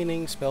Magicka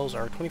remaining, spells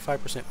are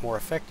 25% more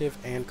effective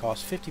and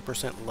cost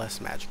 50% less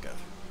Magicka.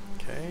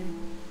 Okay.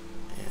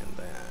 And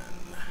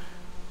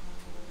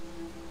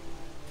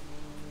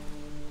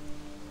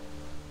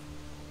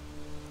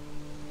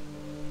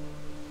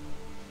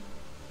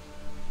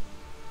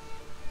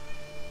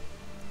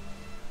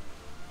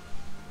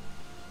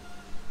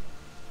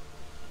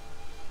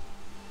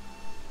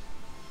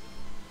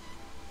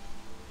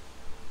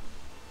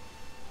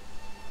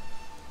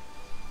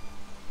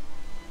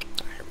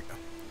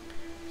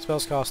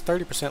Spells cost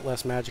 30%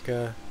 less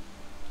magicka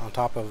on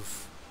top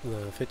of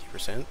the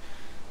 50%,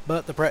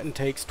 but the Breton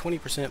takes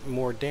 20%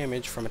 more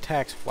damage from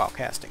attacks while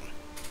casting.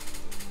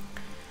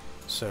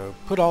 So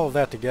put all of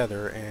that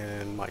together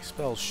and my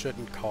spells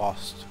shouldn't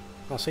cost...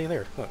 I'll see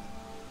there, look.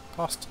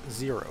 Cost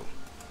 0.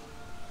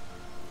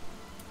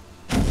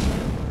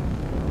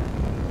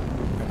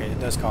 Okay, it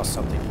does cost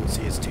something. You can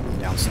see it's ticking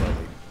down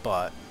slowly,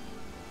 but...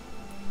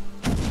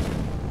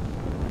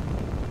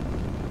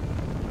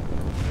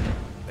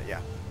 yeah.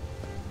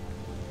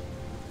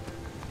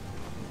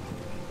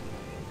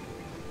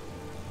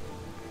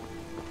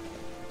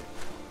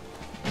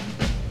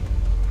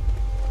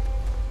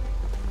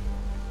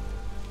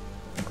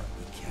 Be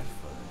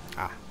careful.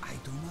 Ah. I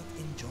do not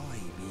enjoy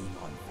being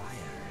on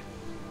fire.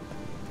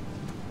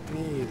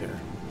 Me either.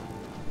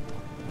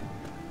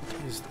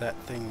 Is that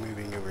thing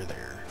moving over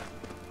there?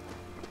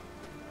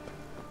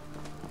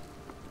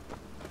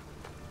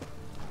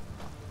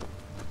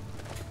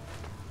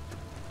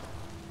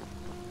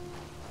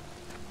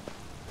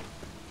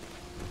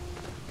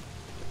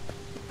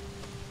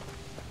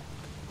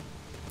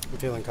 I'm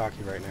feeling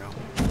cocky right now.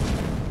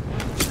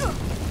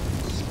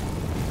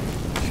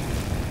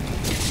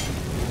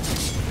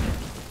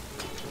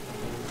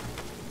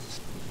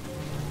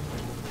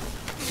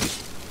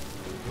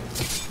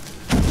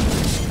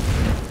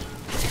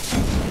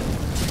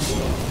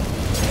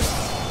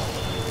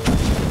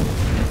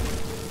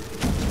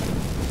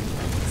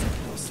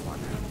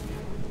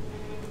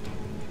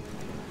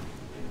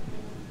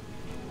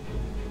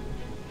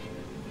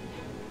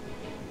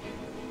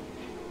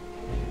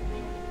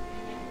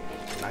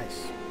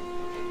 Nice.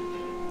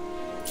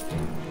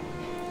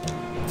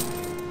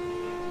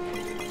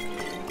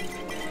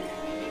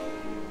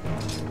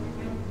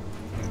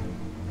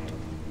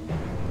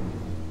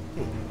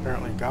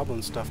 Apparently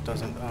goblin stuff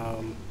doesn't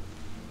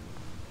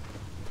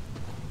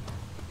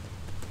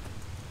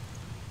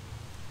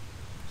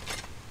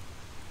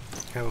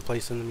have a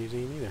place in the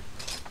museum either.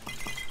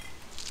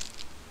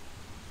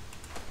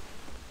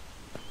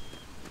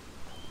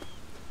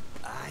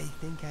 I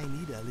think I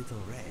need a little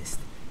rest.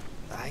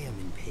 I am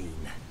in pain.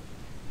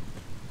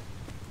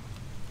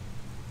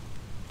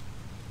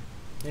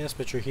 Yes,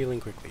 but you're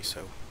healing quickly,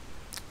 so...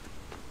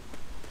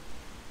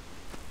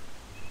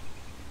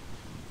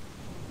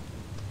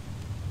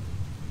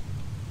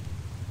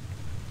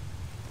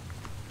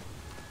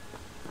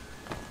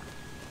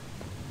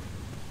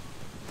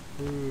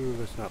 Ooh,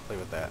 let's not play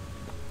with that.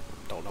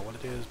 Don't know what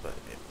it is, but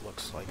it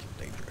looks like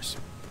dangerous.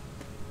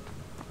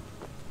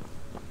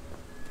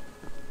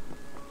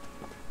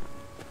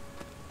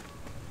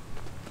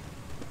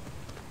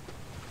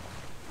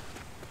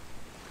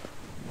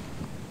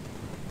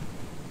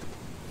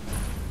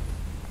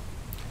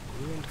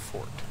 Ruined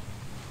fort.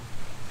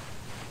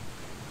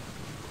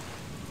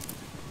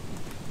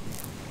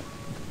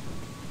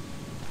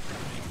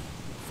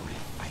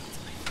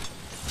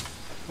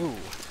 Ooh.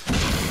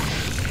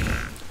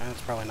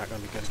 That's probably not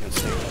going to be good against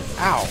Satan.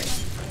 Ow!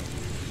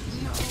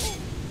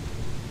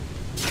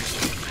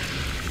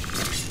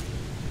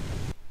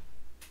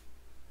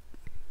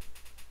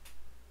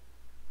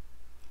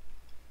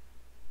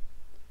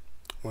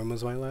 When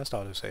was my last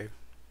autosave?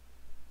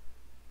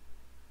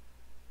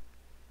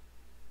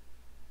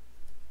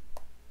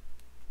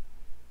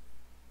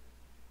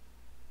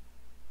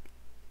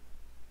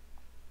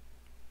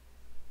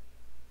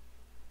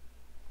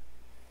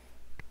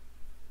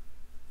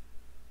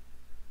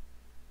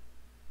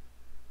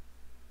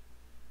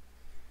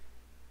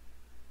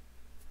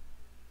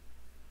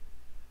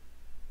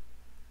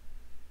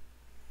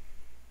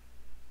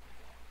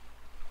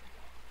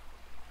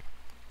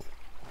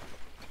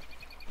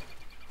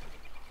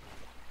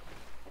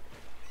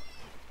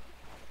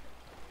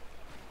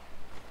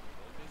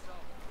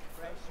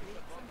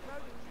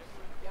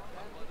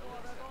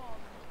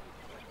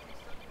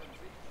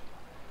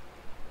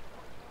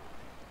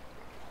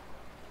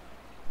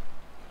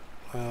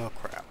 Oh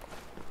crap.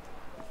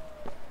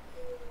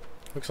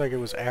 Looks like it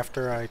was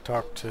after I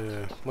talked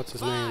to what's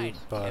his name,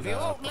 but if you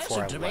won't before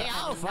listen I to left. me,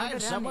 I'll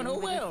find someone who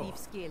will.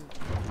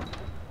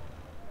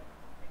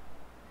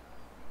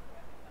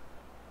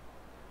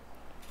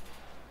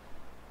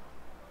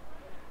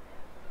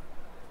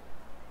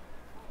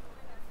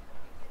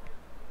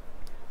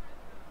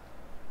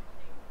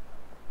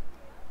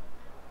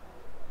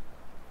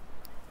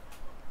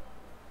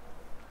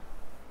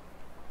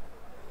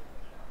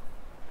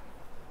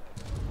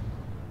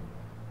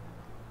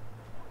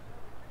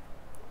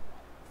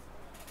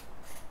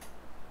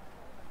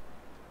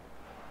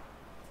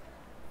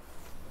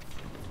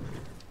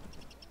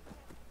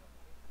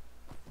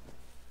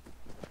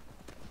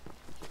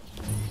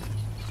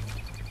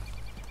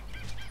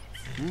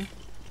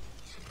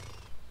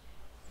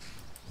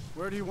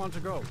 Where do you want to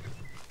go?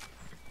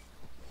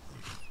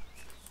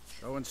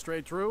 Going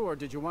straight through, or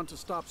did you want to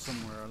stop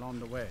somewhere along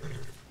the way?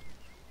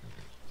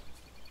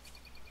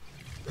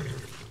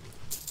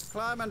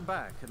 Climb and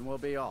back, and we'll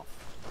be off.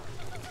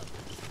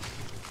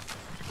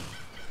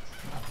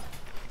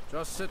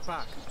 Just sit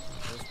back.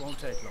 This won't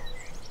take long.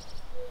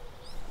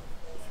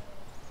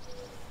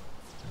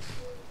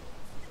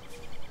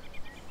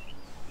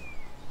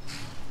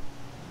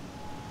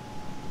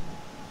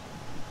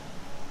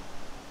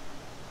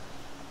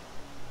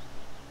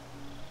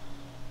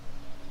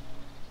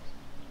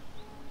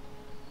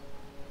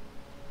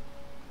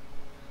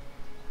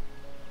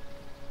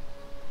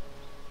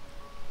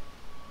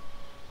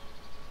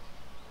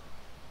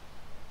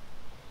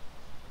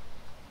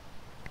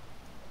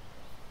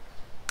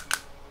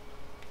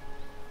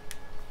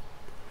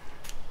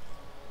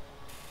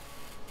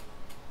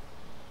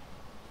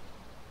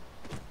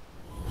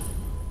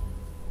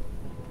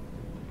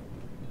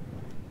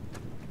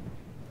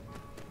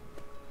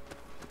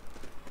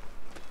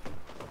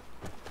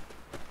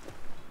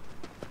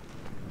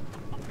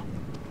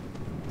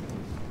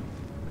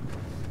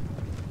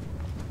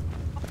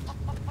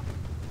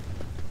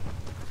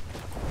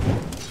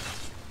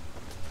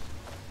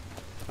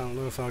 I don't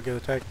know if I'll get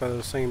attacked by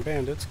those same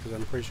bandits, because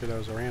I'm pretty sure that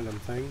was a random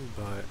thing,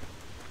 but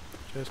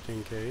just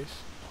in case.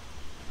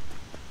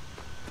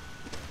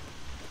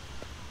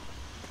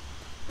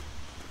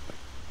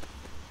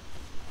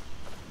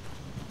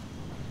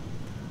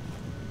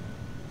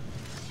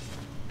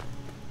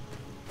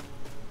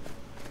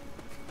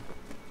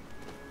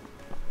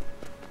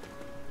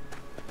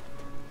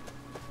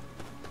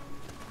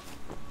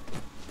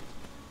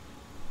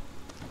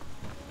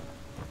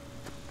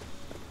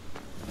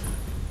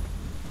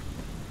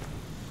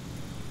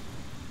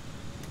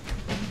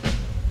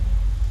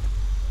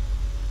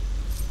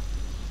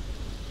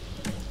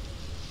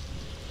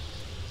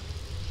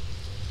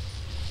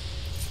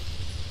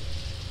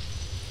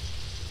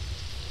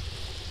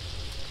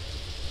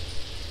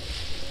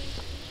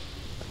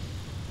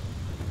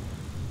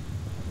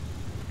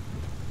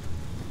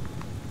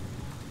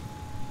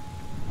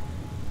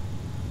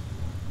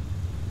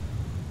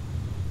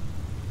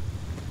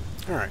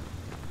 Alright.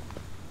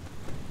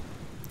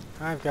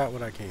 I've got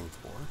what I came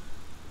for.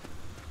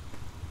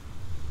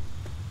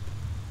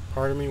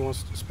 Part of me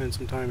wants to spend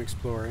some time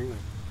exploring, like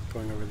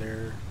going over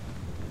there,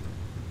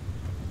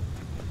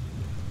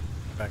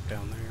 back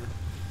down there.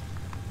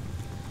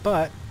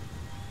 But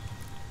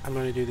I'm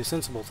going to do the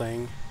sensible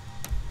thing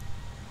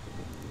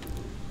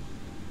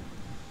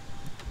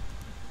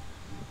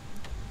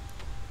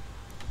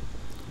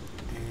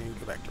and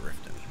go back to Riften.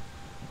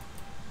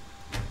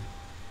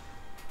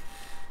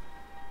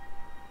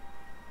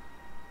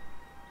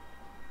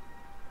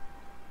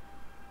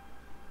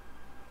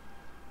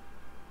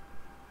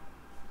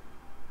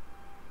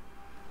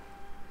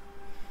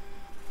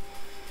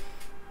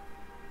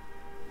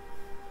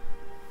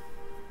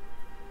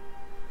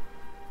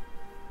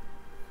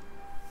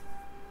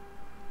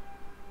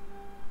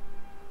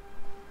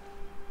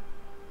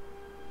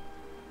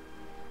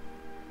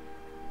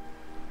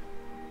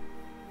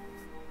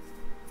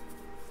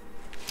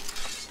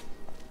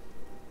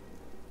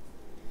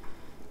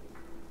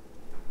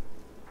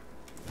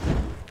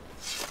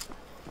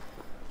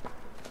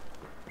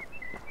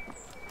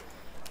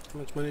 How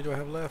much money do I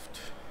have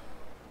left?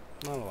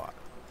 Not a lot.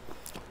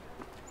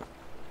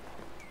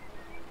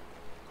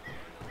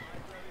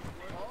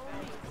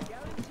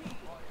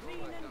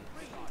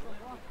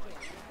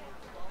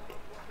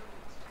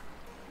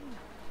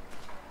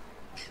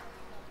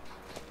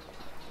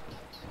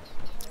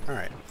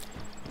 Alright.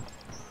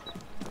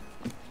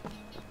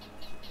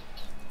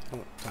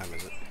 What time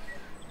is it?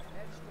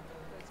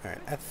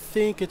 Alright, I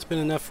think it's been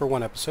enough for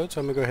one episode,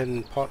 so I'm going to go ahead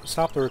and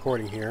stop the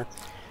recording here.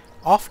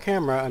 Off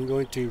camera, I'm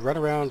going to run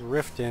around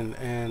Riften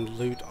and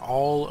loot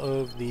all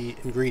of the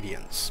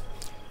ingredients.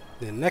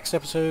 The next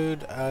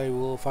episode, I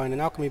will find an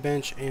alchemy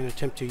bench and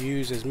attempt to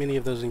use as many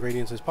of those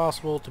ingredients as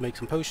possible to make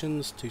some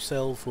potions to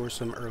sell for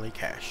some early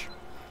cash.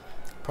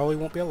 Probably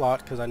won't be a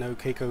lot, because I know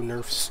Keiko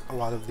nerfs a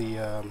lot of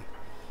the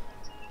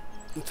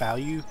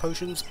value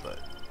potions, but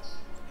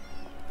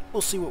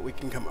we'll see what we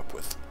can come up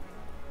with.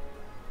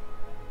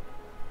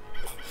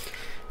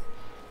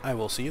 I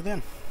will see you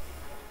then.